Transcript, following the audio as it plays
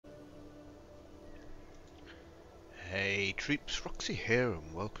Hey troops, Roxee here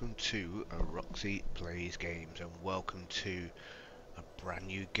and welcome to Roxee Plays Games and welcome to a brand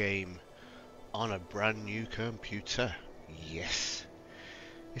new game on a brand new computer. Yes,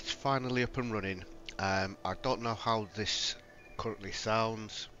 it's finally up and running. I don't know how this currently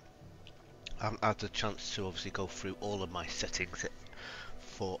sounds. I haven't had the chance to obviously go through all of my settings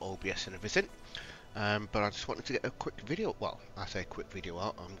for OBS and everything. But I just wanted to get a quick video, well, I say quick video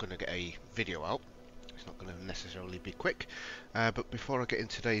out, I'm going to get a video out. It's not going to necessarily be quick, but before I get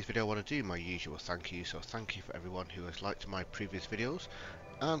into today's video I want to do my usual thank you. So thank you for everyone who has liked my previous videos,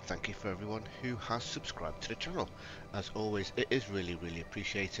 and thank you for everyone who has subscribed to the channel. As always, it is really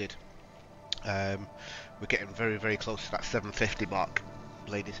appreciated. We're getting very close to that 750 mark,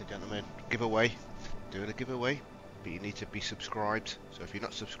 ladies and gentlemen. Giveaway, doing a giveaway, but you need to be subscribed. So if you're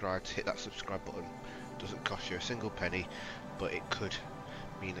not subscribed, hit that subscribe button. It doesn't cost you a single penny, but it could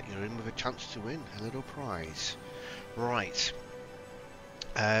mean that you're in with a chance to win a little prize. Right,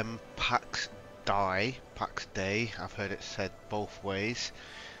 Pax Dei, I've heard it said both ways.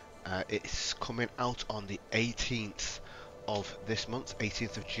 It's coming out on the 18th of this month,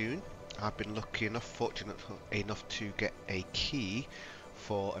 18th of June. I've been lucky enough, fortunate enough to get a key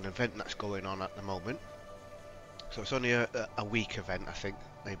for an event that's going on at the moment. So it's only a week event, I think,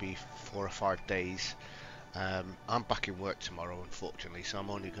 maybe 4 or 5 days. I'm back in work tomorrow, unfortunately, so I'm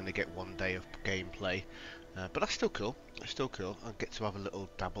only going to get 1 day of gameplay, but that's still cool. It's still cool. I get to have a little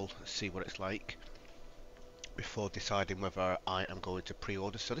dabble, see what it's like before deciding whether I am going to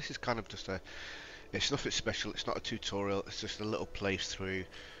pre-order. So this is kind of just it's nothing special. It's not a tutorial. It's just a little playthrough.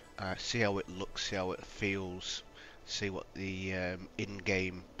 See how it looks, see how it feels, see what the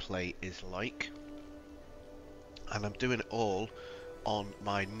in-game play is like. And I'm doing it all on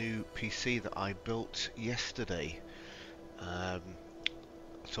my new PC that I built yesterday.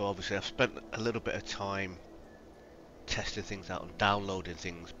 So obviously I've spent a little bit of time testing things out and downloading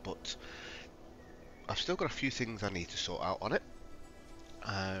things, but I've still got a few things I need to sort out on it.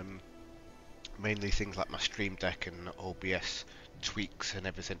 Mainly things like my Stream Deck and OBS tweaks and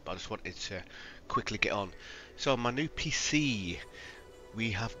everything, but I just wanted to quickly get on. So on my new PC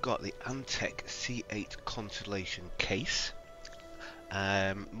we have got the Antec C8 Constellation case.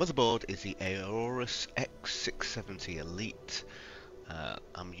 Motherboard is the Aorus X670 Elite.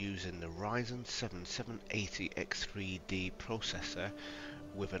 I'm using the Ryzen 7 780X3D processor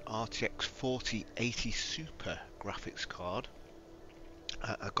with an RTX 4080 Super graphics card.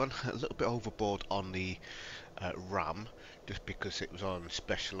 I've gone a little bit overboard on the RAM just because it was on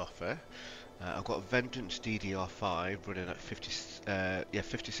special offer. I've got Vengeance DDR5 running at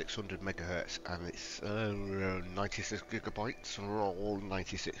 5600 megahertz, and it's 96 gigabytes, all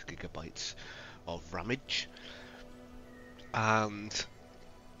 96 gigabytes of RAMage. And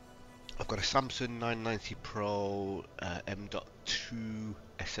I've got a Samsung 990 Pro M.2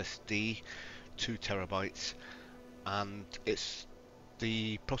 SSD, 2 terabytes, and it's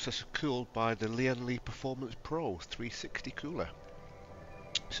the processor cooled by the Lian Li Performance Pro 360 cooler.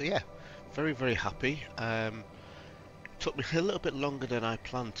 So yeah, very happy. Took me a little bit longer than I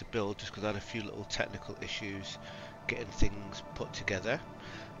planned to build, just because I had a few little technical issues getting things put together,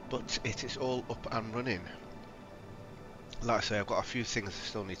 but it is all up and running. Like I say, I've got a few things I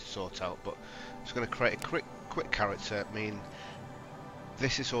still need to sort out, but I'm just going to create a quick character. I mean,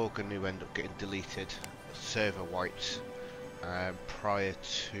 this is all going to end up getting deleted, server wiped, prior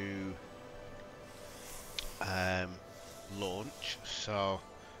to launch, so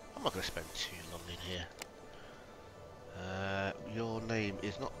I'm not going to spend too long in here. Your name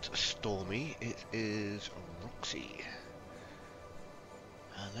is not Stormy, it is Roxee.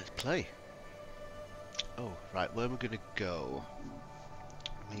 Let's play. Oh, right, where are we going to go?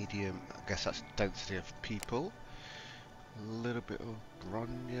 Medium, I guess that's density of people. A little bit of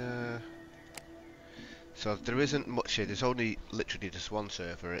Bronya. So there isn't much here, there's only literally just one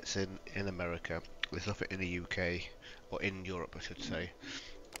server, it's in America. There's nothing in the UK, or in Europe I should say.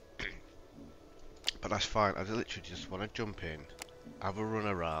 But that's fine, I literally just want to jump in, have a run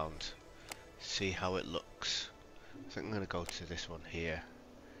around, see how it looks. I think I'm going to go to this one here,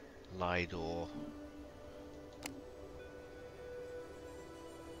 Lidor.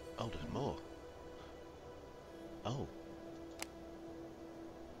 Oh, there's more. Oh.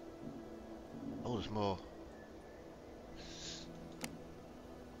 Oh, there's more.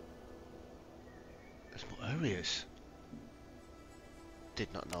 There's more areas.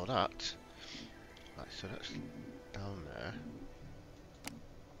 Did not know that. Right, so that's down there.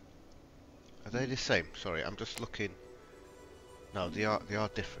 Are they the same? Sorry, I'm just looking. No, they are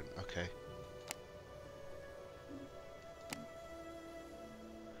different. Okay.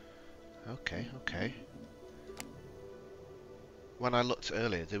 Okay. when I looked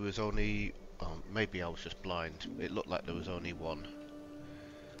earlier, there was only... maybe I was just blind. It looked like there was only one.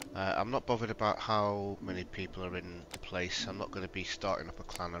 I'm not bothered about how many people are in the place. I'm not going to be starting up a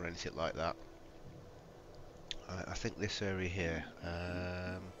clan or anything like that. I think this area here...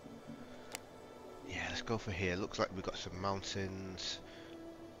 yeah, let's go for here. Looks like we've got some mountains,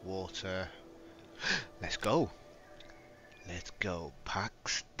 water. Let's go. Let's go.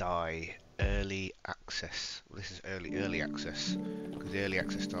 Pax Dei Early Access. Well, this is early access because the early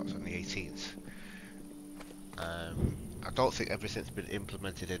access starts on the 18th. I don't think everything's been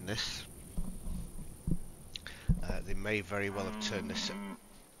implemented in this. They may very well have turned this.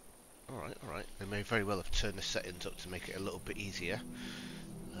 All right. They may very well have turned the settings up to make it a little bit easier.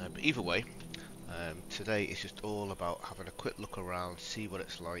 But either way, today it's just all about having a quick look around, see what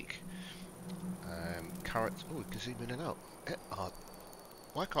it's like. Carrots. Oh, we can zoom in and out.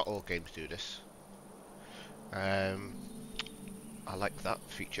 Why can't all games do this? I like that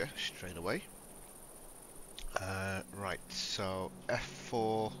feature straight away. Right, so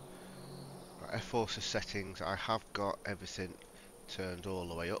F4. F4's settings. I have got everything turned all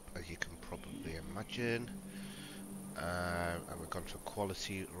the way up, as you can probably imagine. And we've gone for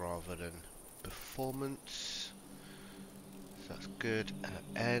quality rather than performance. So that's good.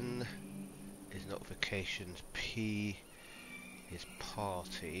 N is notifications. P is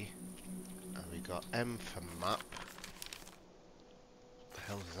party. And we got M for map. What the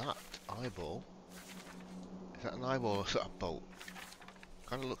hell is that? Eyeball? Is that an eyeball or is that a bolt?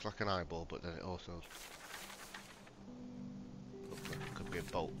 Kind of looks like an eyeball, but then it also looks like it could be a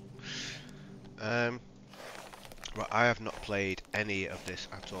bolt. Right, I have not played any of this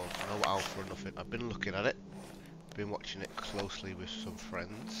at all. No alpha or nothing. I've been looking at it. Been watching it closely with some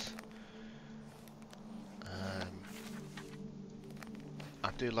friends. I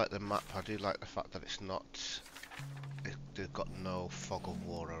do like the map. I do like the fact that it's not... they've got no fog of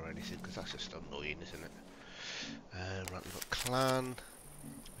war or anything, because that's just annoying, isn't it? Right, we've got clan.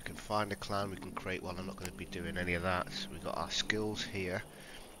 We can find a clan, we can create one. I'm not going to be doing any of that. We've got our skills here.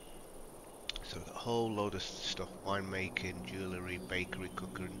 So we've got a whole load of stuff. Winemaking, jewellery, bakery,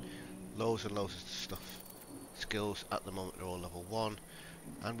 cooking. Loads and loads of stuff. Skills at the moment are all level 1.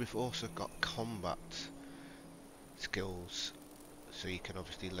 And we've also got combat skills. So you can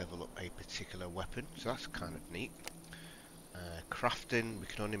obviously level up a particular weapon. So that's kind of neat. Crafting, we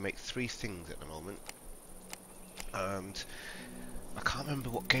can only make 3 things at the moment. And I can't remember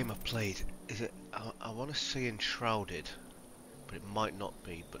what game I've played. Is it? I want to say Enshrouded, but it might not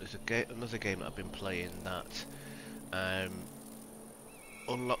be. But there's another game that I've been playing that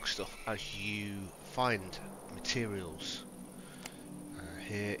unlocks stuff as you find materials.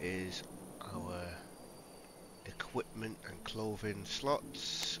 Here is our equipment and clothing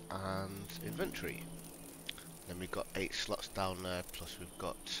slots and inventory. Then we've got 8 slots down there. Plus we've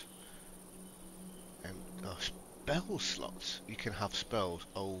got spell slots. You can have spells.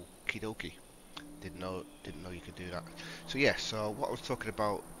 Okie dokie. Didn't know you could do that. So yeah, so what I was talking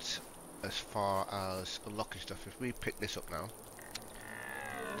about as far as unlocking stuff, if we pick this up now,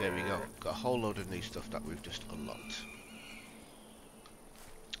 there we go. Got a whole load of new stuff that we've just unlocked.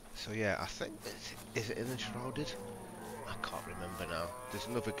 So yeah, I think is it in Enshrouded? I can't remember now. There's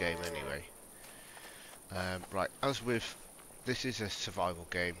another game anyway. Right, as with this is a survival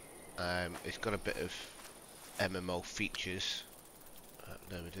game. It's got a bit of MMO features.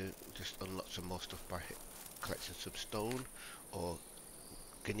 There we do. Just unlock some more stuff by collecting some stone or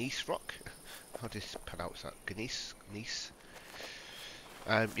gneiss rock. How do you pronounce that? Gneiss.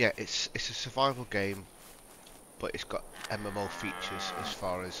 Yeah, it's a survival game, but it's got MMO features as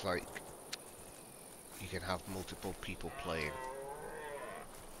far as like you can have multiple people playing.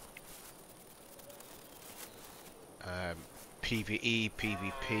 PvE,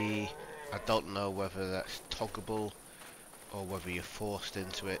 PvP. I don't know whether that's toggable or whether you're forced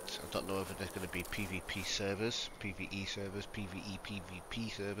into it. I don't know whether there's going to be PvP servers, PvE servers, PvE,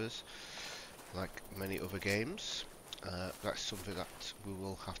 PvP servers, like many other games. That's something that we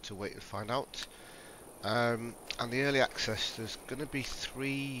will have to wait and find out. And the early access, there's going to be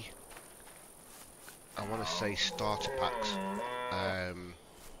 3, I want to say, starter packs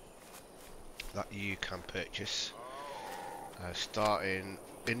that you can purchase. Starting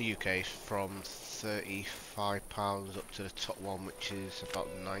in the UK from £35 up to the top one, which is about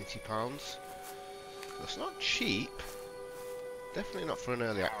 £90. That's not cheap. Definitely not for an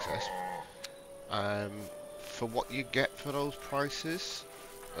early access. For what you get for those prices,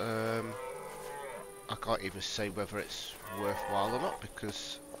 I can't even say whether it's worthwhile or not,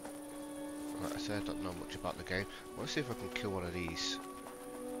 because, like I said, I don't know much about the game. I want to see if I can kill one of these.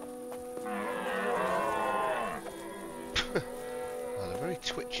 bit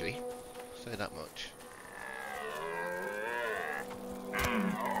twitchy, I'll say that much.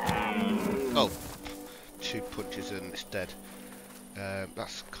 Oh, 2 punches and it's dead.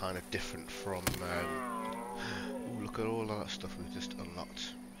 That's kind of different from... ooh, look at all of that stuff we've just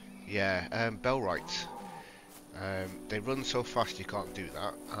unlocked. Yeah, Bellrights. They run so fast you can't do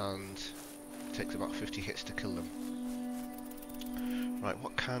that, and it takes about 50 hits to kill them. Right,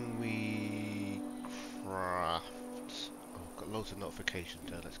 what can we craft? Oh, I've got loads of notifications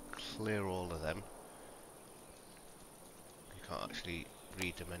there. Let's clear all of them. You can't actually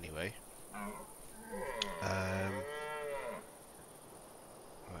read them anyway. Right,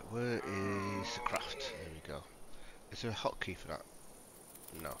 where is the craft? There we go. Is there a hotkey for that?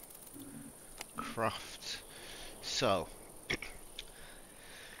 No. Craft. So,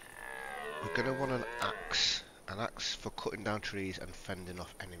 we're going to want an axe for cutting down trees and fending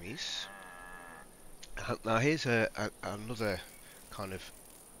off enemies. Now here's another kind of,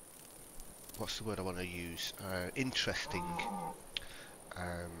 what's the word I want to use, interesting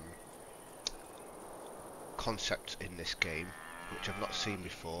concept in this game, which I've not seen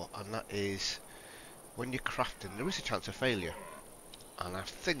before, and that is when you're crafting there is a chance of failure. And I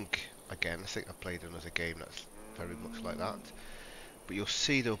think I've played another game that's very much like that. But you'll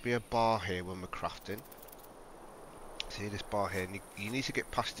see there'll be a bar here when we're crafting. See this bar here, and you need to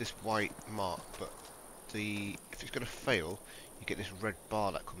get past this white mark, but if it's going to fail, you get this red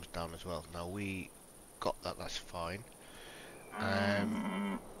bar that comes down as well. Now we got that, that's fine.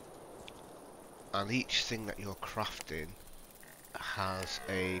 And each thing that you're crafting has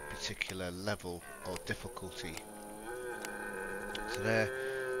a particular level or difficulty. So there,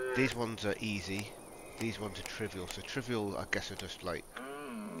 these ones are easy, these ones are trivial. So trivial, I guess, are just like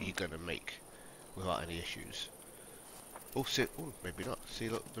you're gonna make without any issues. Oh, see, oh, maybe not. See,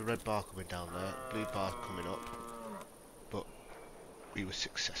 look, the red bar coming down there, blue bar coming up, but we were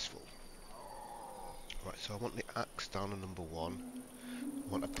successful. Right, so I want the axe down on number 1. I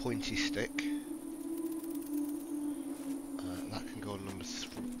want a pointy stick. That can go on number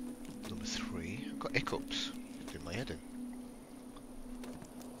 3. I've got hiccups. It's in my head in.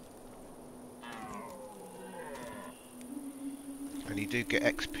 And you do get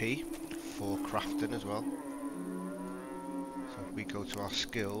XP for crafting as well. So if we go to our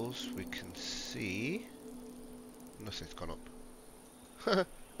skills, we can see nothing's gone up.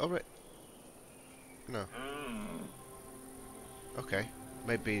 Oh right. No. Okay.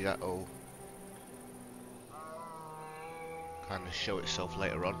 Maybe that'll kind of show itself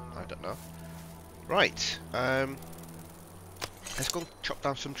later on. I don't know. Right. Let's go and chop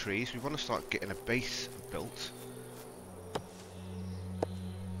down some trees. We want to start getting a base built.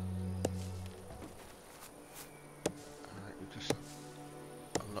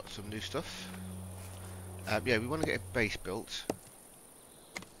 Some new stuff. Yeah, we want to get a base built.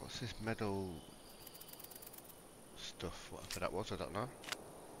 What's this metal stuff? Whatever that was, I don't know.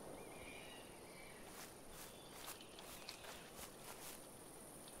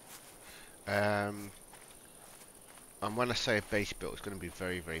 And when I say a base built, it's going to be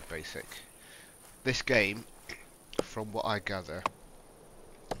very, very basic. This game, from what I gather,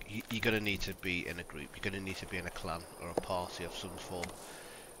 you're going to need to be in a group. You're going to need to be in a clan or a party of some form.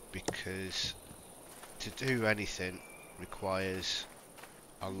 Because to do anything requires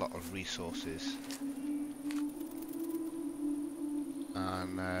a lot of resources,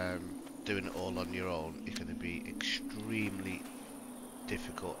 and doing it all on your own is going to be extremely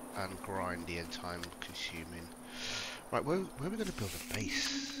difficult and grindy and time consuming. Right, where are we going to build a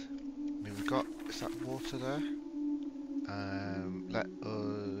base? I mean, we've got, is that water there? Let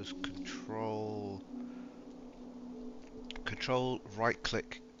us control right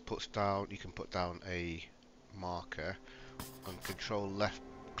click puts down, you can put down a marker, and control left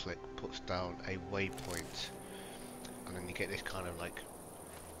click puts down a waypoint, and then you get this kind of like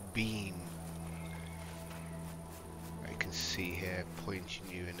beam that you can see here pointing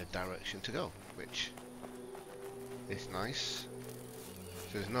you in the direction to go, which is nice.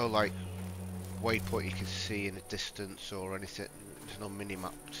 So there's no like waypoint you can see in the distance or anything. There's no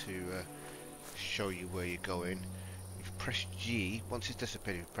mini-map to show you where you're going. If you press G, once it's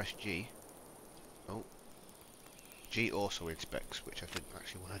disappeared, if you press G, oh, G also inspects, which I didn't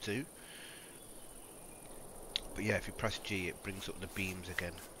actually want to do. But yeah, if you press G, it brings up the beams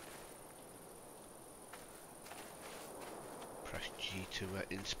again. Press G to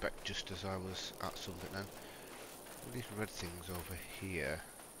inspect just as I was at something then. All these red things over here.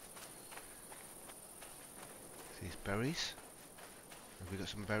 These berries. Have we got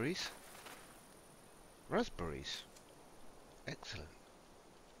some berries? Raspberries. Excellent.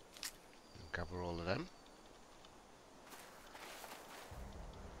 Gather all of them.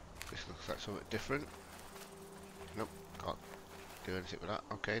 This looks like something different. Nope, can't do anything with that.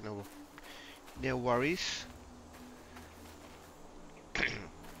 Okay, no worries.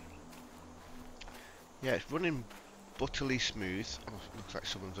 Yeah, it's running butterly smooth. Oh, looks like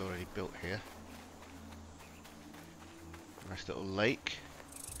someone's already built here. Nice little lake.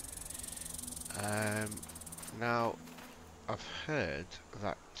 Now, I've heard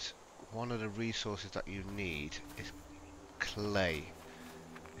that one of the resources that you need is clay.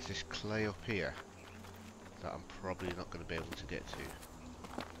 Is this clay up here that I'm probably not going to be able to get to?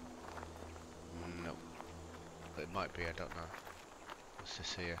 No. But it might be, I don't know. What's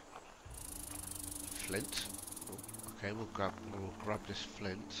this here? Flint. Oh, okay, we'll grab this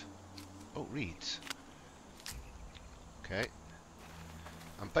flint. Oh, reeds. Okay.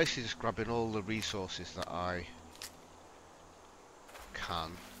 I'm basically just grabbing all the resources that I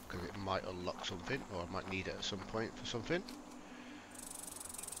can, because it might unlock something, or I might need it at some point for something.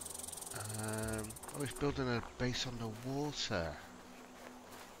 Oh, it's building a base on the water.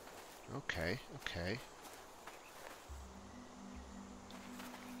 Okay, okay.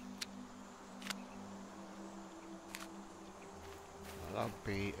 Well, that'll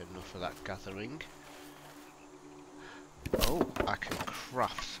be enough of that gathering. Oh, I can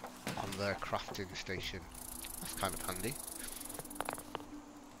craft on their crafting station. That's kind of handy.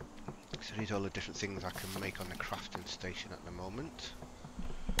 So these are all the different things I can make on the crafting station at the moment.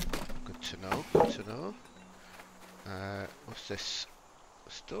 Good to know, good to know. What's this?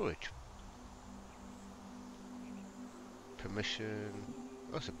 Storage. Permission.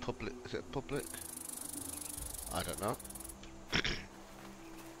 Oh, it's a public. Is it public? I don't know.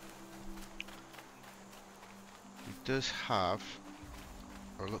 He does have,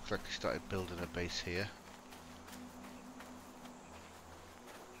 or it looks like he started building a base here.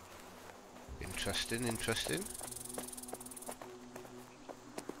 Interesting, interesting.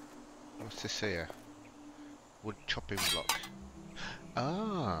 What's this here? Wood chopping block.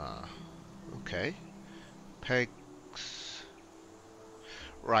 Ah, okay. Pegs.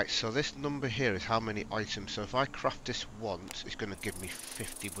 Right, so this number here is how many items. So if I craft this once, it's going to give me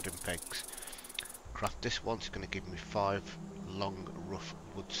 50 wooden pegs. Craft this once, it's going to give me 5 long, rough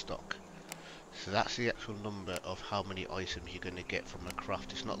wood stock. So that's the actual number of how many items you're going to get from a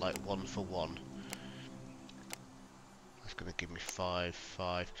craft. It's not like 1 for 1. That's going to give me 5,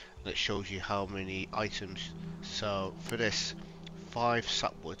 5. And it shows you how many items. So for this, 5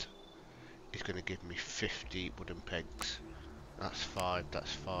 sapwood is going to give me 50 wooden pegs. That's 5,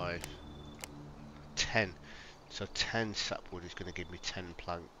 that's 5. 10. So 10 sapwood is going to give me 10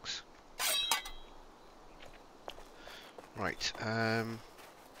 planks. Right,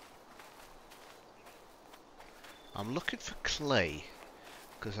 I'm looking for clay,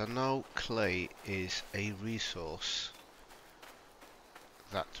 because I know clay is a resource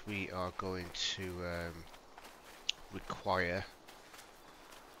that we are going to require,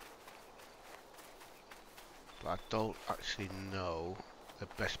 but I don't actually know the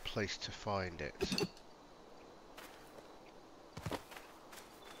best place to find it.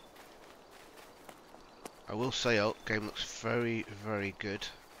 I will say, oh, game looks very, very good.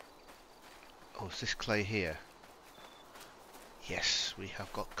 Oh, is this clay here? Yes, we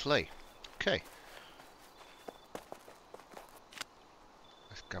have got clay. Okay.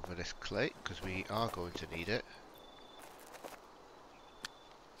 Let's gather this clay, because we are going to need it.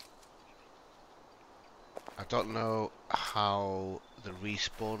 I don't know how the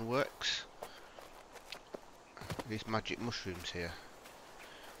respawn works. These magic mushrooms here.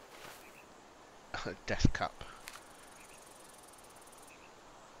 Death cap.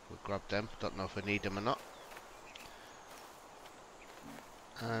 We'll grab them. Don't know if I need them or not.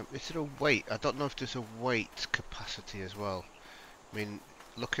 Is there a weight? I don't know if there's a weight capacity as well. I mean,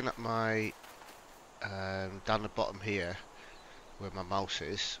 looking at my down the bottom here, where my mouse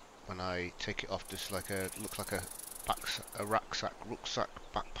is, when I take it off, there's like a looks like a rucksack,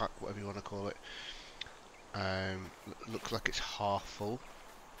 backpack, whatever you want to call it. Looks like it's half full.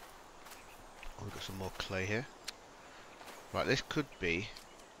 Oh, we've got some more clay here. Right, this could be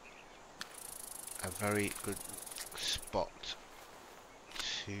a very good spot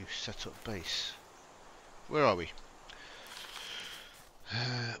to set up base. Where are we?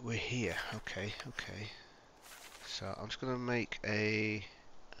 We're here. Okay, okay. So I'm just going to make a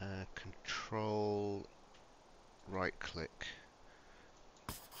control right click.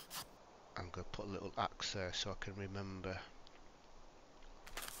 I'm going to put a little axe there so I can remember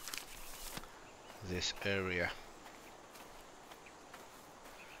this area.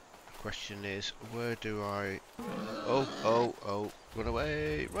 The question is, where do I... Oh, run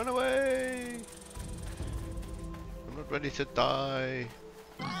away, run away! I'm not ready to die.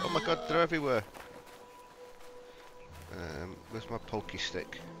 Oh my god, they're everywhere. Where's my pokey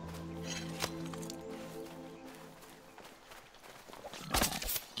stick?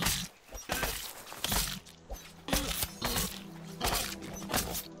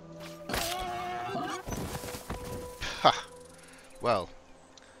 Ha! Well,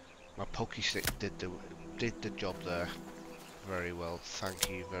 my pokey stick did the job there very well. Thank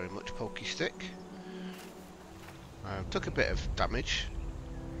you very much, pokey stick. Took a bit of damage.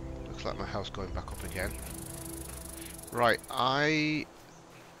 Looks like my house going back up again. Right, I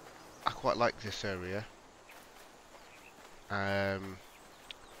quite like this area. I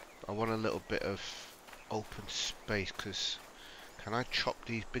want a little bit of open space because can I chop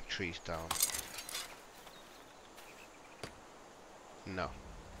these big trees down? No.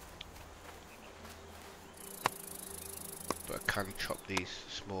 But I can chop these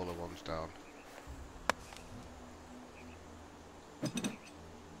smaller ones down.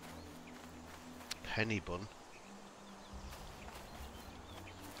 Penny bun.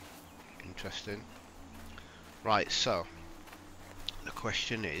 Interesting. Right, so the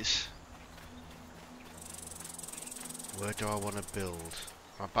question is, where do I want to build?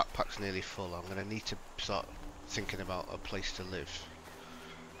 My backpack's nearly full. I'm going to need to start thinking about a place to live.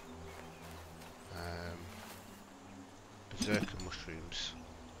 Berserker mushrooms.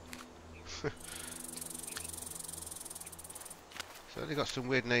 So they got some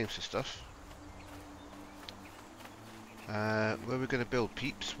weird names for stuff. Where are we going to build,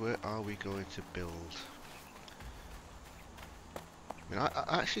 peeps? Where are we going to build? I mean,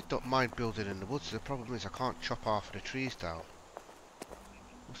 I actually don't mind building in the woods. The problem is I can't chop half of the trees down.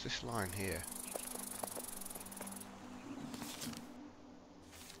 What's this line here?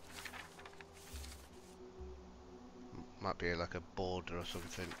 Might be like a border or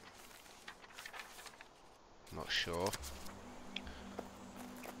something. Not sure.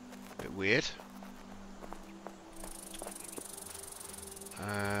 Bit weird.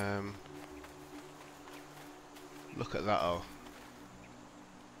 Look at that, oh.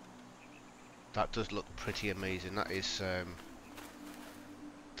 That does look pretty amazing. That is that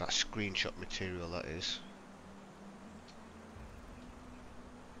screenshot material, that is.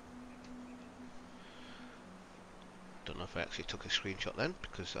 Don't know if I actually took a screenshot then,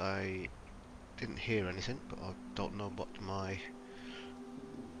 because I didn't hear anything, but I don't know what my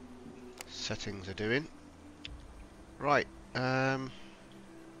settings are doing. Right,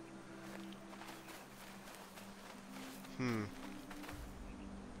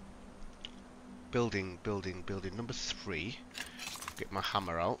 building. Number 3. Get my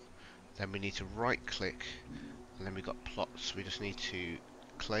hammer out. Then we need to right click, and then we got plots. We just need to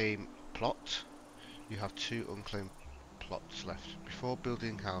claim plot. You have 2 unclaimed plots left. Before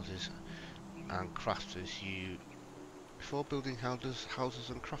building houses and crafters,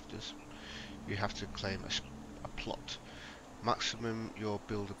 you have to claim a plot. Maximize your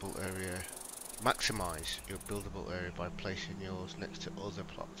buildable area by placing yours next to other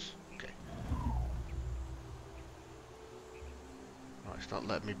plots. Okay. Right, it's not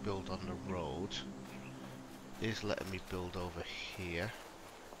letting me build on the road. It is letting me build over here.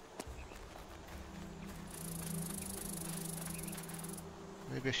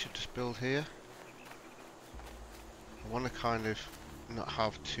 Maybe I should just build here. I want to kind of not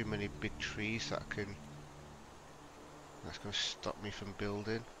have too many big trees that I can. That's going to stop me from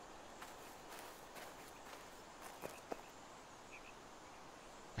building.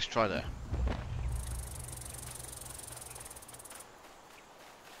 Let's try there.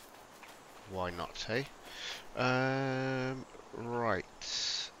 Why not, hey? Right.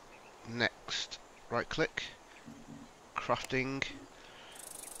 Next. Right click. Crafting.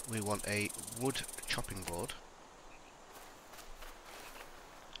 We want a wood chopping board.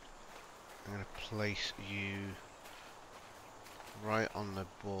 I'm going to place you right on the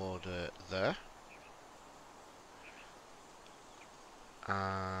border there.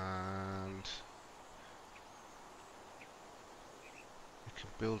 And we can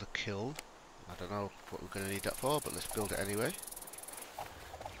build a kiln. I don't know what we're going to need that for, but let's build it anyway.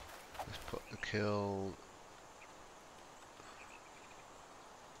 Let's put the kiln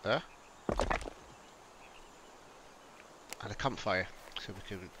there. And a campfire, so we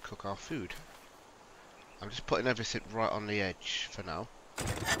can cook our food. I'm just putting everything right on the edge for now.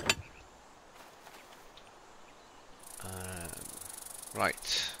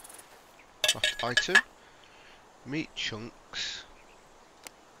 Right. Craft item. Meat chunks.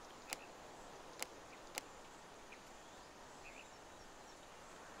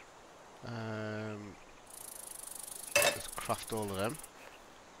 Let's craft all of them.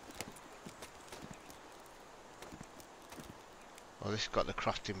 Oh, this has got the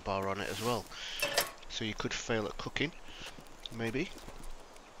crafting bar on it as well. So you could fail at cooking, maybe.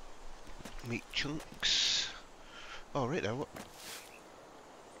 Meat chunks. Oh, right there, what?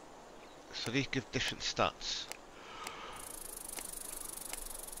 So these give different stats.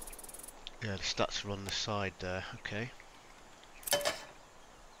 Yeah, the stats are on the side there, okay.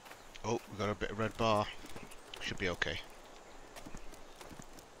 Oh, we got a bit of red bar. Should be okay.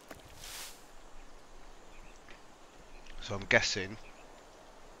 So I'm guessing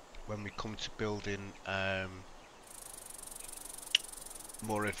when we come to building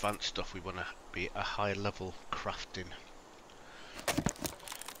more advanced stuff, we want to be a high level crafting.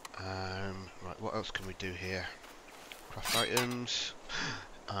 Right, what else can we do here? Craft items.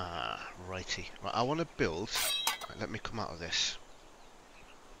 Ah, righty. Right, I want to build. Right, let me come out of this.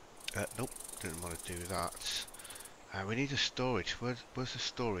 Nope, didn't want to do that. We need a storage. Where's the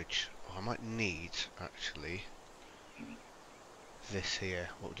storage? Oh, I might need actually this here.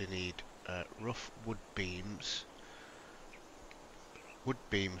 What would you need? Rough wood beams. Wood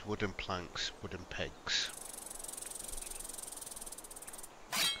beams, wooden planks, wooden pegs.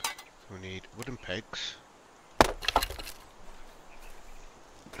 So we need wooden pegs,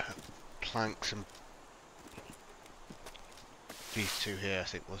 planks, and these two here, I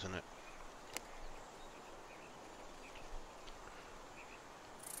think, wasn't it?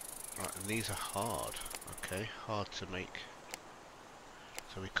 Right, and these are hard. Okay, hard to make.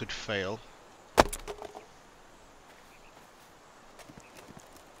 So we could fail.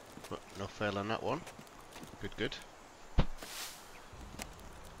 But no fail on that one. Good, good.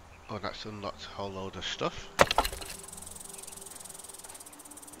 Oh, that's unlocked a whole load of stuff.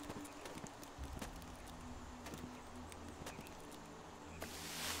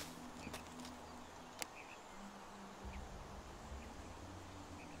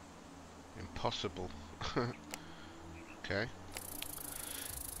 Impossible. Okay.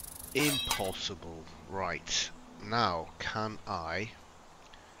 Impossible. Right. Now, can I...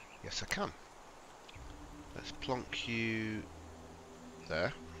 Yes, I can. Let's plonk you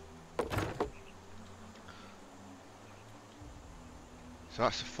there. So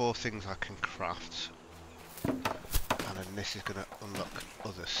that's the 4 things I can craft. And then this is going to unlock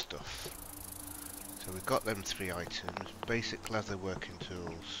other stuff. So we've got them 3 items. Basic leather working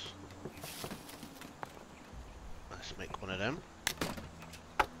tools. Let's make one of them.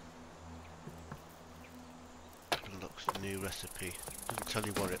 Unlocks the new recipe. Doesn't tell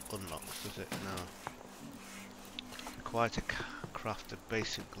you what it unlocks, does it? No. Required to craft a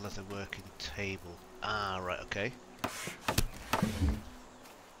basic leather working table. Ah, right, okay.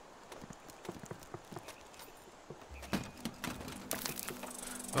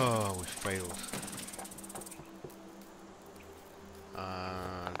 Oh, we failed.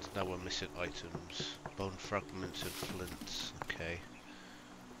 And now we're missing items. Bone fragments and flints. Okay.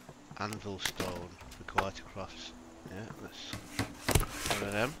 Anvil stone. Required to craft. Yeah, let's one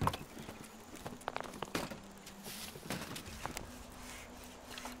of them.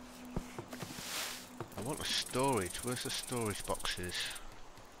 I want a storage. Where's the storage boxes?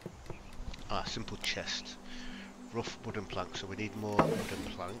 Ah, simple chest. Rough wooden planks, so we need more wooden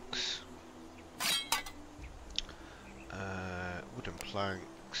planks. Wooden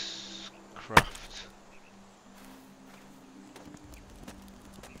planks, craft.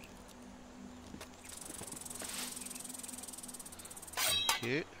 Thank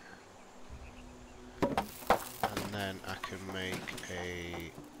you. And then I can make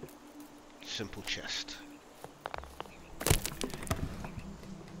a simple chest.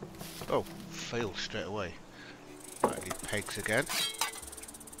 Oh, failed straight away. Right, I need pegs again.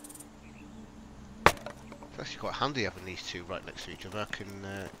 It's actually quite handy having these two right next to each other. I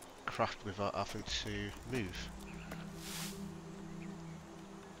can craft without having to move.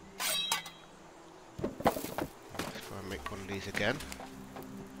 Let's try and make one of these again.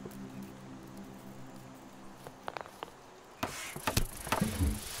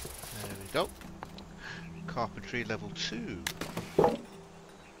 There we go. Carpentry level 2.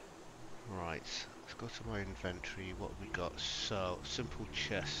 Right, let's go to my inventory. What have we got? So, simple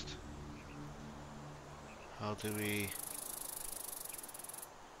chest. How do we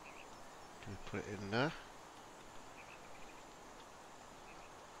put it in there?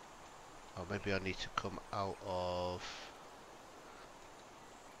 Oh, maybe I need to come out of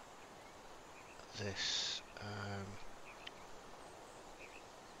this.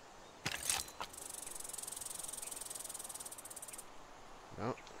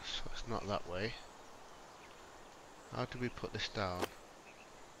 No, so it's not that way. How do we put this down? Is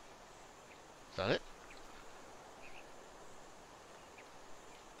that it?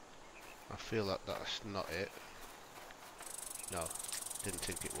 I feel like that's not it. No, didn't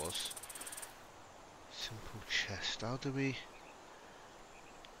think it was. Simple chest. How do we...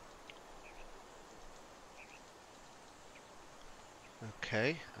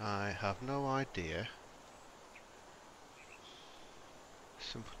 Okay, I have no idea.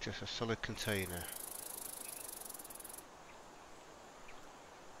 Simple chest, a solid container.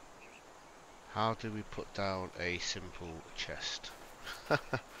 How do we put down a simple chest? I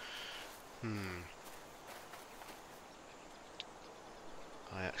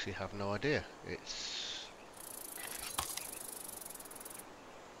actually have no idea. It's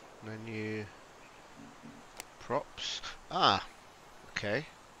menu, props. Ah, okay.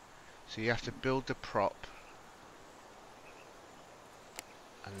 So you have to build the prop,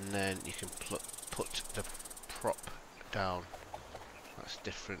 and then you can put the prop down. That's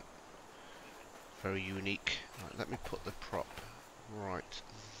different. Very unique. Right, let me put the prop right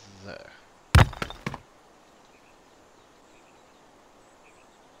there.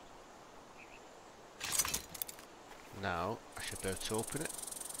 Now I should be able to open it.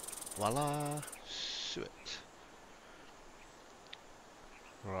 Voila! Suet.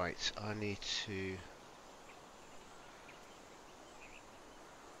 Right, I need to...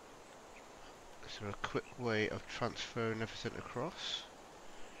 Is there a quick way of transferring everything across?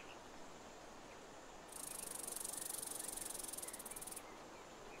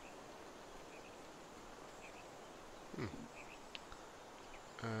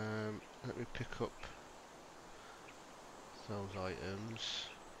 Let me pick up those items.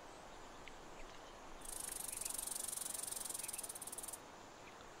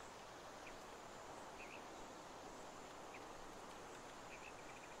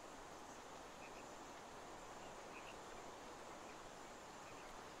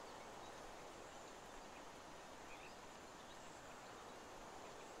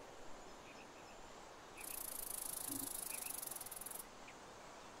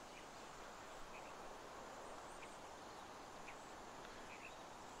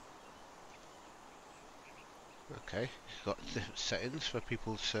 Okay, you've got different settings for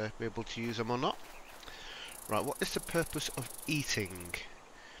people to be able to use them or not. Right, what is the purpose of eating?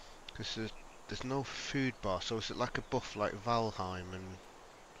 Because there's no food bar, so is it like a buff like Valheim and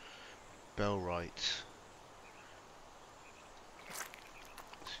Bellwright?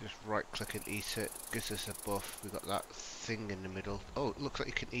 So just right click and eat it, gives us a buff. We've got that thing in the middle. Oh, it looks like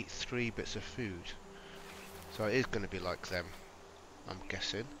you can eat 3 bits of food. So it is going to be like them, I'm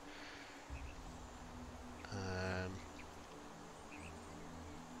guessing.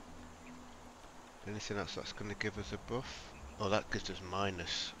 Anything else that's going to give us a buff? Oh, that gives us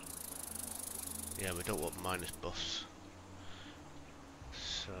minus. Yeah, we don't want minus buffs.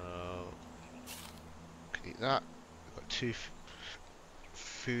 So, can eat that. We've got 2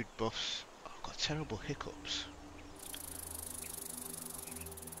 food buffs. Oh, I've got terrible hiccups.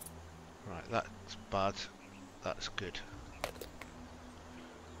 Right, that's bad. That's good.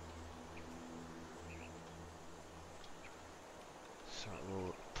 So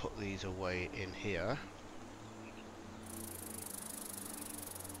we'll put these away in here.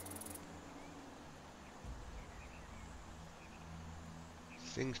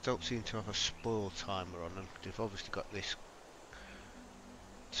 Things don't seem to have a spoil timer on them. They've obviously got this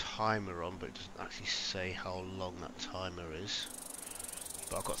timer on, but it doesn't actually say how long that timer is.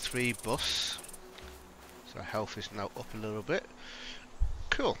 But I've got 3 buffs, so health is now up a little bit.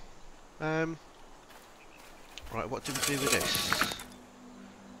 Cool. Right, what do we do with this?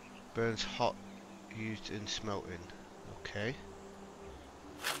 Burns hot, used in smelting. Okay.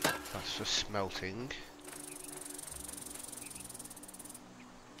 That's for smelting.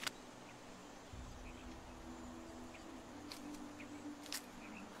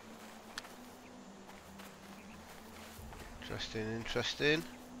 Interesting, interesting.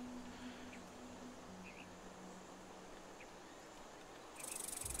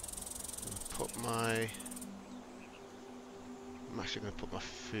 I'm actually going to put my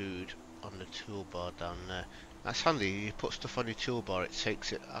food on the toolbar down there. That's handy, you put stuff on your toolbar, it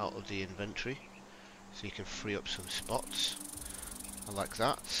takes it out of the inventory, so you can free up some spots. I like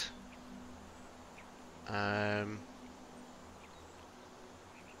that. Right,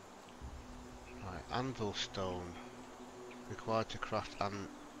 anvil stone. Required to craft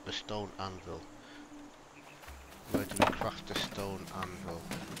the stone anvil. Where do we craft the stone anvil?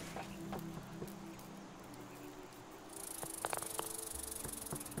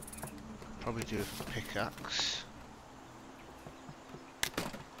 Probably do a pickaxe.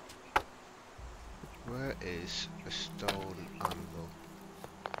 Where is the stone anvil?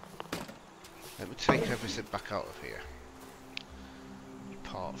 Let me take everything back out of here.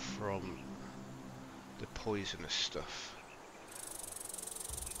 Apart from the poisonous stuff.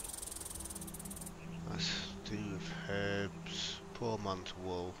 stew of herbs, poor man's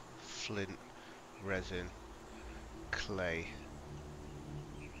wool, flint, resin, clay,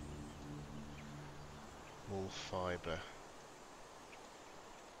 wool fibre.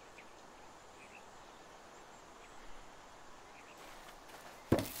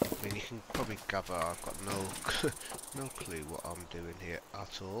 I mean, you can probably gather I've got no no clue what I'm doing here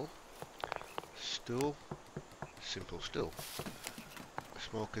at all. Stool, simple stool. A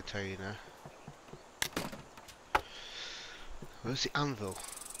small container. Where's the anvil?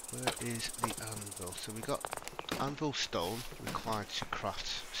 Where is the anvil? So we got anvil stone required to craft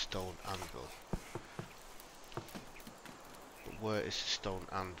stone anvil. But where is the stone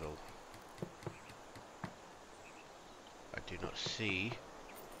anvil? I do not see.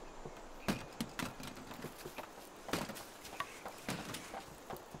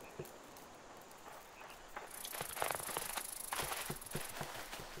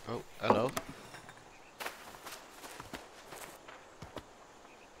 Oh, hello.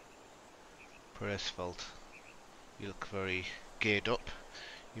 Asphalt. You look very geared up.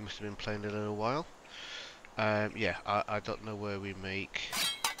 You must have been playing a little while. Yeah, I don't know where we make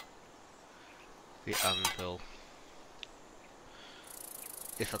the anvil.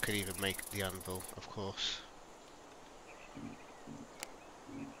 If I can even make the anvil, of course.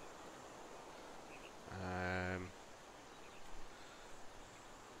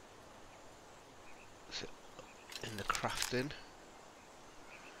 Is it in the crafting?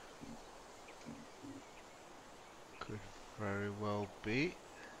 Could very well be.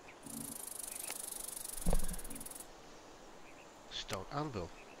 Stone anvil.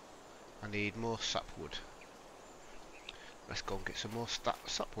 I need more sapwood. Let's go and get some more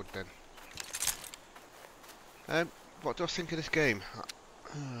sapwood then. What do I think of this game?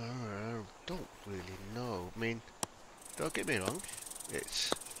 I don't really know. I mean, don't get me wrong.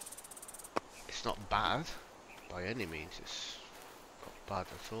 It's not bad by any means. It's not bad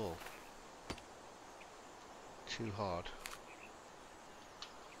at all. Too hard.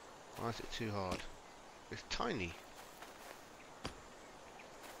 Why is it too hard? It's tiny.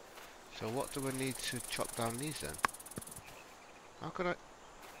 So what do I need to chop down these then? How could I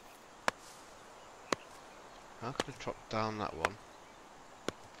chop down that one?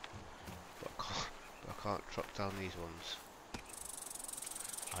 But I can't chop down these ones.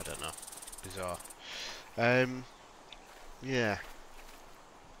 I don't know. Bizarre. Yeah.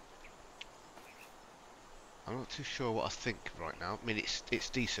 I'm not too sure what I think right now. I mean, it's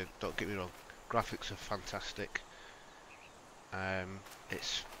decent. Don't get me wrong. Graphics are fantastic.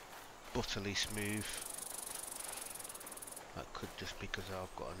 It's butterly smooth. That could just be because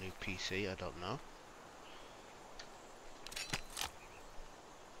I've got a new PC. I don't know.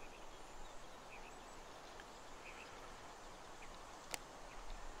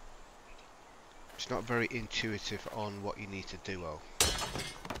 It's not very intuitive on what you need to do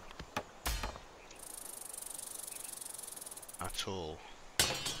at all.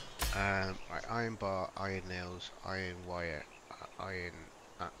 Right, iron bar, iron nails, iron wire, iron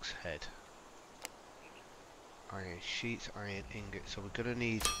axe head, iron sheets, iron ingot. So we're gonna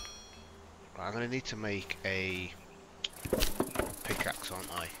need. Right, I'm gonna need to make a pickaxe,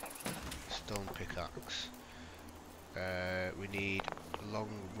 aren't I? Stone pickaxe. We need long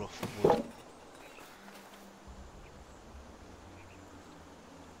rough wood.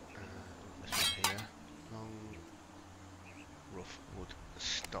 This one here. Long rough wood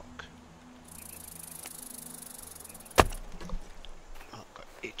stock. Oh, got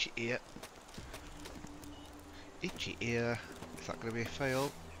itchy ear. Itchy ear. Is that going to be a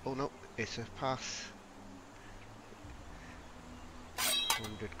fail? Oh no, it's a pass.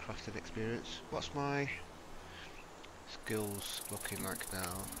 100 crafting experience. What's my skills looking like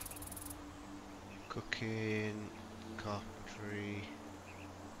now? Cooking, carpentry,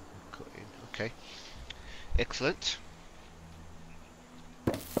 cutting. Okay, excellent.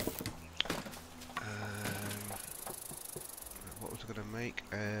 What was I going to make?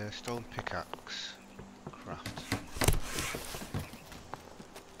 Stone pickaxe. Craft.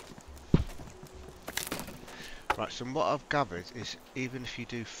 Right, so what I've gathered is even if you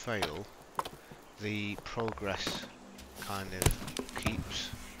do fail, the progress kind of keeps.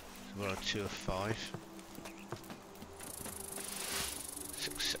 So we're on 2 of 5.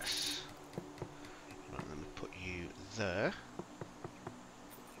 Success. Right, let me put you there.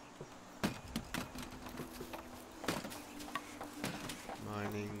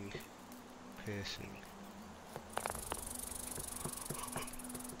 Mining, piercing.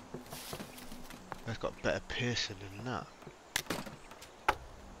 I've got better piercing than that.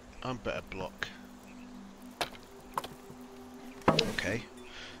 I'm better block. Okay.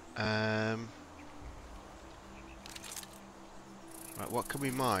 Right, what can we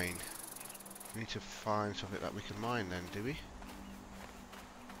mine? We need to find something that we can mine then, do we?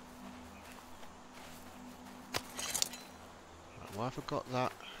 Right, why have I got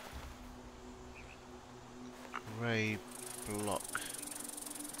that grey block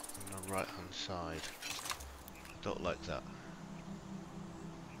on the right hand side? I don't like that.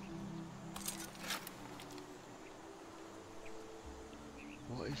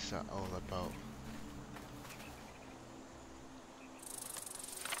 What is that all about?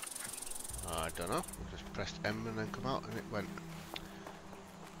 I don't know. I just pressed M and then come out and it went.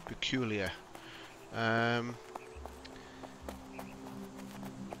 Peculiar. Yeah,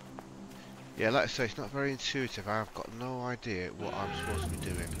 like I say, it's not very intuitive. I've got no idea what I'm supposed to be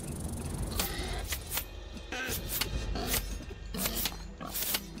doing.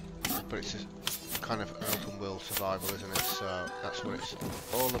 But it's a kind of an open world survival, isn't it? So that's what it's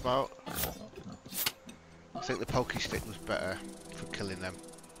all about. I think the pokey stick was better for killing them.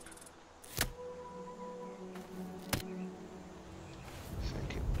 I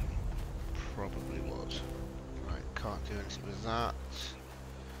think it probably was. Right, can't do anything with that.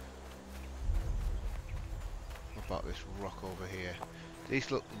 What about this rock over here?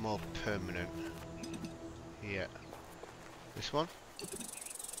 These look more permanent. Yeah. This one?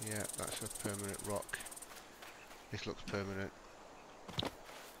 Yeah, that's a permanent rock. This looks permanent.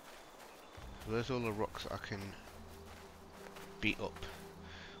 So there's all the rocks that I can beat up.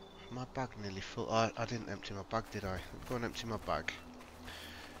 My bag nearly full. I didn't empty my bag, did I? I'll go and empty my bag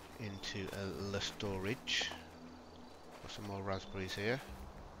into the storage. Got some more raspberries here.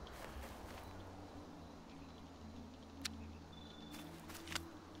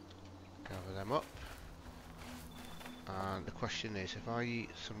 Gather them up. And the question is, if I eat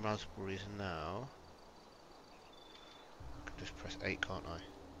some raspberries now, I can just press 8, can't I?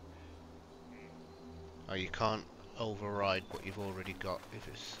 Oh, you can't override what you've already got if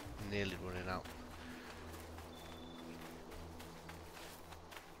it's nearly running out.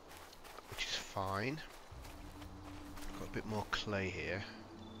 Which is fine. Got a bit more clay here.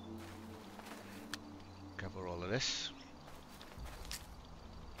 Gather all of this.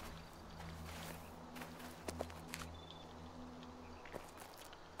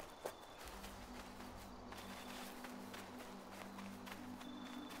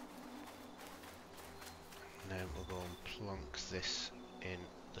 And then we'll go and plonk this in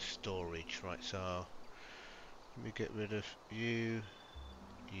the storage. Right, so let me get rid of you,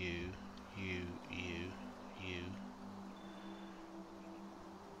 you, you, you, you,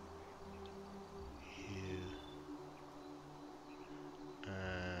 you,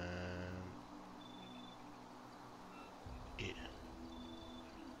 it.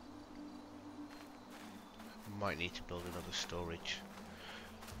 Might need to build another storage.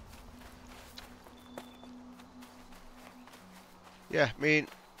 Yeah, I mean,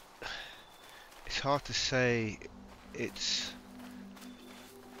 it's hard to say. It's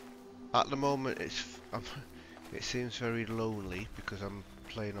at the moment it seems very lonely because I'm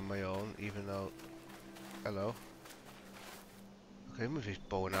playing on my own, even though. Hello. Okay, with his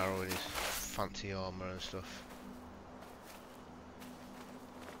bow and arrow and his fancy armor and stuff.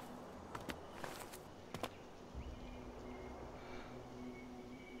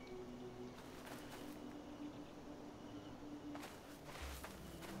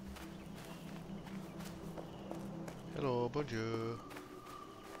 Hello, bonjour.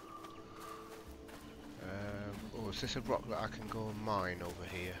 Oh, is this a rock that I can go and mine over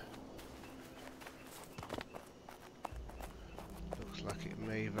here? Looks like it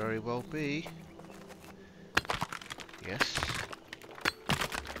may very well be. Yes.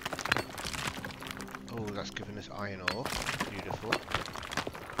 Oh, that's giving us iron ore. Beautiful.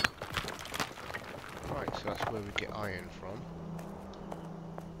 Right, so that's where we get iron from.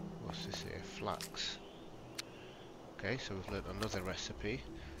 What's this here? Flax. Okay, so we've learned another recipe.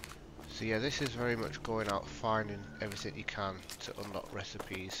 So yeah, this is very much going out finding everything you can to unlock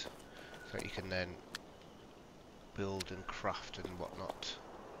recipes so that you can then build and craft and whatnot.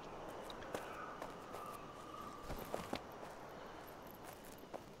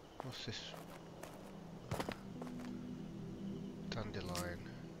 What's this? Dandelion.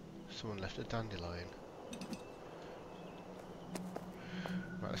 Someone left a dandelion.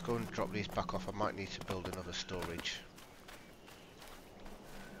 Right, let's go and drop these back off. I might need to build another storage.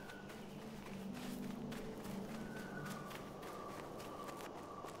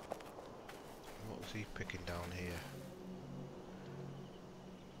 What was he picking down here?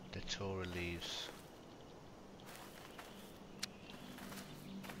 Datura leaves.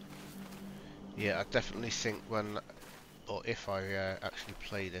 Yeah, I definitely think when, or if I actually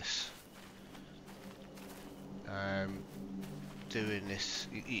play this, doing this,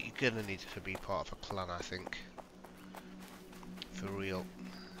 you're gonna need to be part of a clan, I think. For real.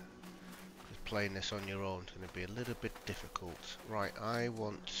 Because playing this on your own is going to be a little bit difficult. Right, I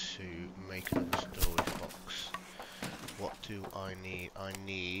want to make another storage box. What do I need? I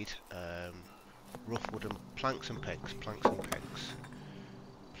need rough wooden planks and pegs. Planks and pegs.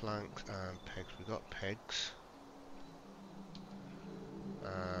 Planks and pegs. We got pegs.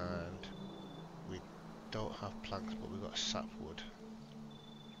 And we don't have planks, but we've got sapwood.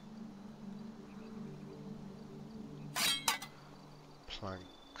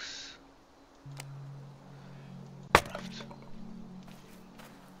 Planks. Craft.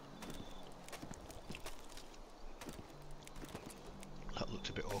 That looked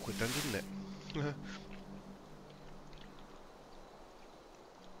a bit awkward then, didn't it?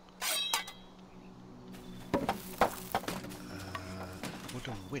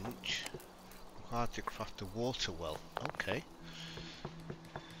 Wooden winch. Hard to craft a water well. Okay.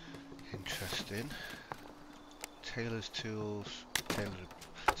 Interesting. Tailor's tools.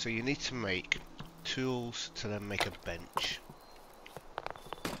 So you need to make tools to then make a bench.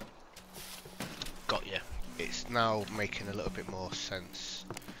 Got ya. It's now making a little bit more sense.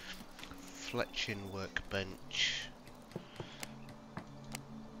 Fletching workbench.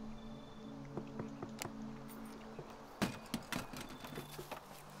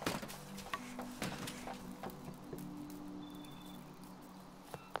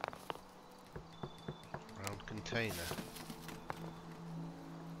 Round container.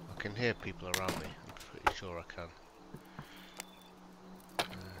 I can hear people around me. I'm pretty sure I can.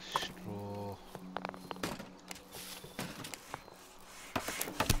 Straw.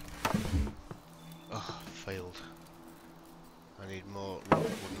 Oh, failed. I need more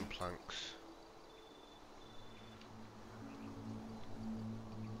rough wooden planks.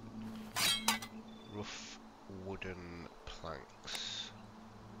 Rough wooden planks.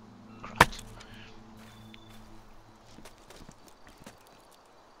 Craft.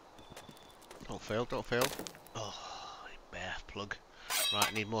 Don't fail, don't fail. Oh, bear plug. Right,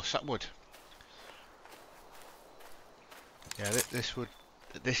 I need more sapwood. Yeah,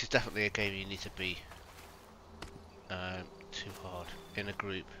 this is definitely a game you need to be too hard in a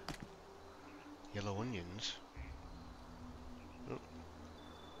group. Yellow onions. Oh.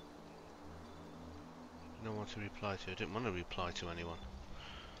 No one to reply to. I didn't want to reply to anyone.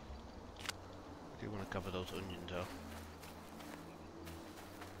 I do want to cover those onions though.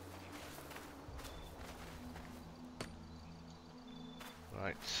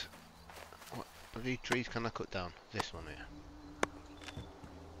 Right. What bloody trees can I cut down? This one here.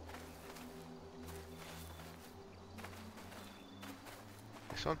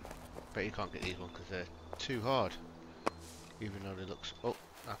 This one? Bet you can't get these ones because they're too hard. Even though they look... Oh,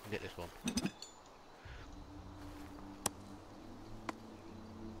 I can get this one.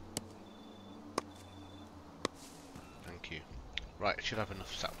 Thank you. Right, I should have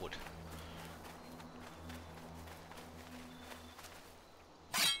enough sapwood.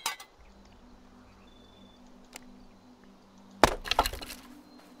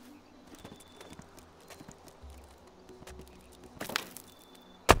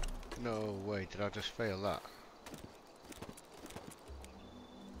 No way, did I just fail that?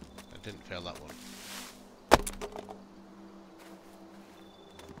 I didn't fail that one.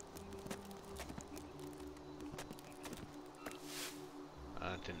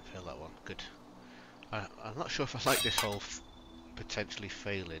 I didn't fail that one, good. I'm not sure if I like this whole potentially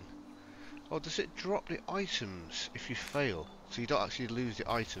failing. Oh, does it drop the items if you fail? So you don't actually lose the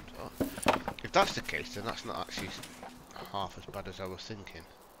items? Oh, if that's the case, then that's not actually half as bad as I was thinking.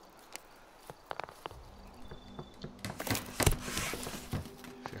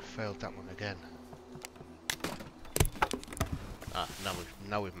 Failed that one again. Ah,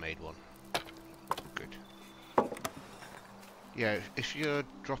 now we've made one. Good. Yeah, if you're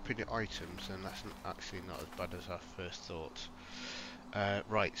dropping your items, then that's actually not as bad as I first thought.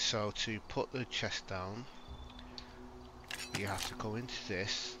 Right, so to put the chest down, you have to go into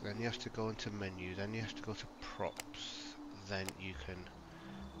this, then you have to go into menu, then you have to go to props, then you can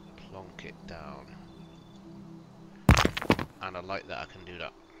plonk it down. And I like that I can do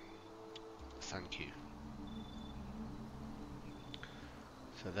that. Thank you.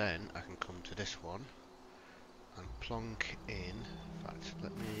 So then I can come to this one and plonk in. In fact,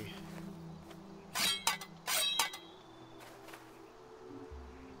 let me.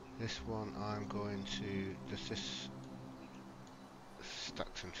 This one I'm going to. Does this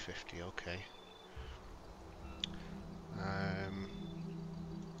stacks and 50? Okay.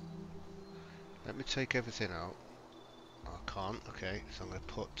 Let me take everything out. I can't. Okay, so I'm going to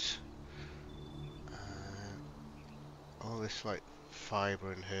put. all this like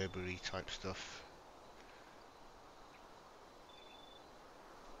fibre and herbery type stuff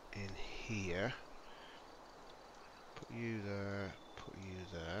in here. Put you there, put you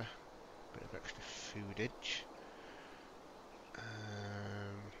there. Bit of extra foodage.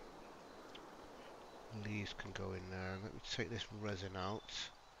 Leaves can go in there. Let me take this resin out.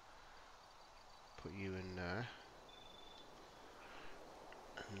 Put you in there.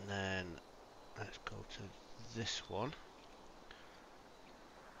 And then let's go to this one.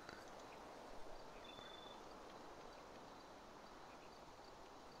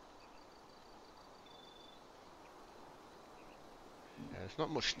 Yeah, there's not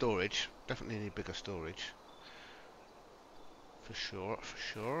much storage. Definitely need bigger storage. For sure, for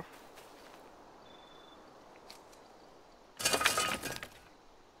sure.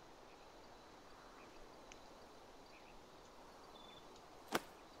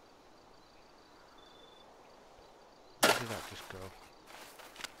 Where did that just go?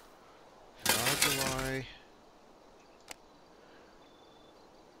 So how do I...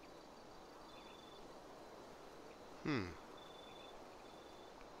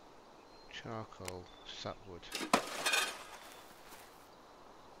 Charcoal, sapwood.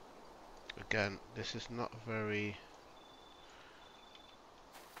 Again, this is not very...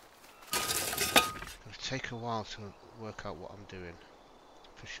 It'll take a while to work out what I'm doing,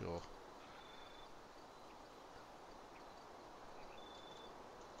 for sure.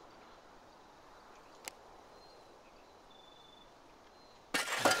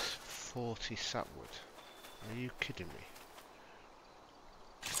 That's 40 sapwood. Are you kidding me?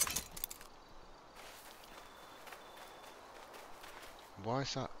 Why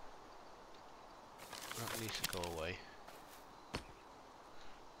is that? That needs to go away.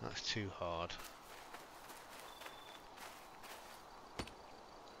 That's too hard.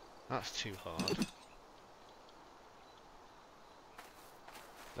 That's too hard.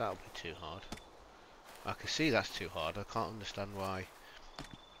 That'll be too hard. I can see that's too hard. I can't understand why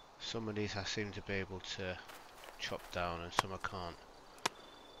some of these I seem to be able to chop down and some I can't.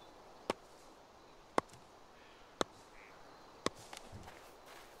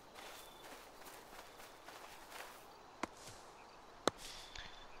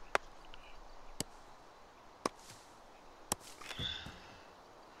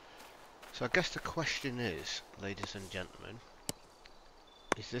 So I guess the question is, ladies and gentlemen,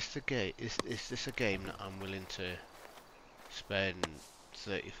 is this the game? Is this a game that I'm willing to spend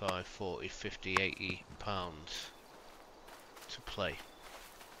 35, 40, 50, 80 pounds to play?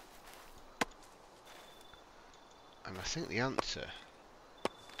 And I think the answer,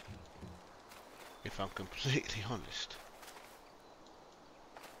 if I'm completely honest,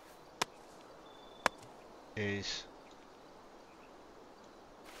 is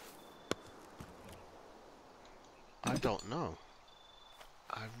I don't know.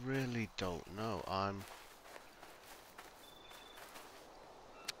 I really don't know.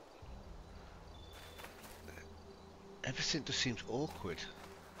 Everything just seems awkward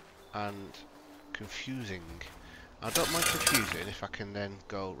and confusing. I don't mind confusing if I can then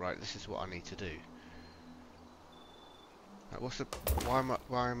go, right, this is what I need to do. Like,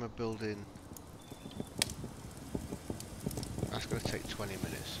 why am I building? That's going to take 20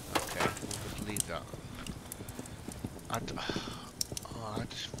 minutes. Okay, we'll just leave that. I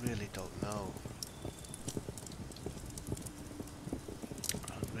just really don't know.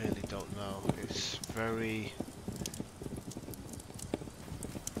 I really don't know. It's very...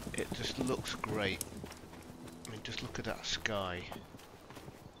 It just looks great. I mean, just look at that sky.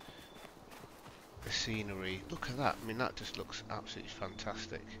 The scenery. Look at that. I mean, that just looks absolutely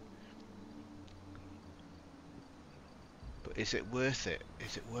fantastic. But is it worth it?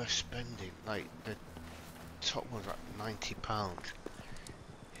 Is it worth spending? Like, the top one's like £90.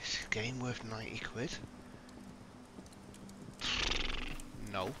 Is the game worth 90 quid?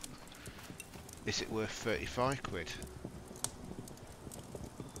 No. Is it worth 35 quid?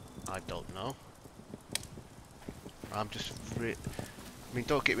 I don't know. I'm just I mean,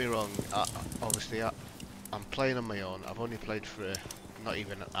 don't get me wrong, obviously I'm playing on my own. I've only played for not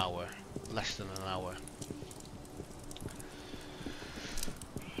even an hour, less than an hour.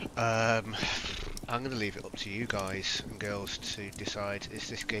 I'm going to leave it up to you guys and girls to decide, is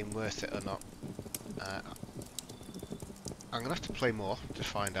this game worth it or not. I'm going to have to play more to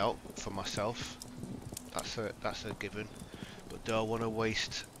find out for myself. That's a given. But do I want to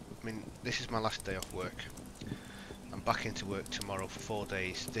waste... I mean, this is my last day off work. I'm back into work tomorrow for 4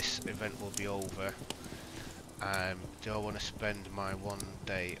 days. This event will be over. Do I want to spend my 1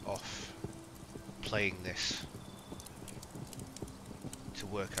 day off playing this to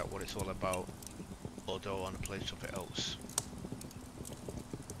work out what it's all about? or do I want to play something else?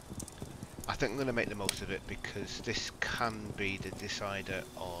 I think I'm going to make the most of it, because this can be the decider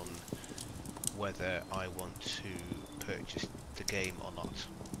on whether I want to purchase the game or not.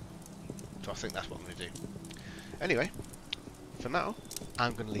 So I think that's what I'm going to do. Anyway, for now,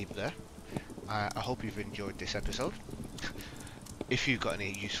 I'm going to leave it there. I hope you've enjoyed this episode. If you've got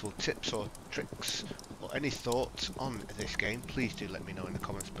any useful tips or tricks or any thoughts on this game, please do let me know in the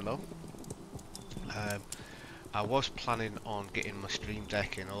comments below. I was planning on getting my Stream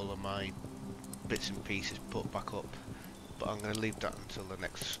Deck and all of my bits and pieces put back up, but I'm going to leave that until the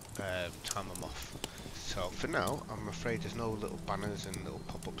next time I'm off. So for now, I'm afraid there's no little banners and little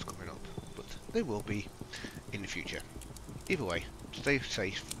pop-ups coming up, but they will be in the future. Either way, stay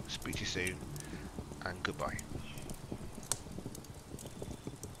safe, speak to you soon, and goodbye.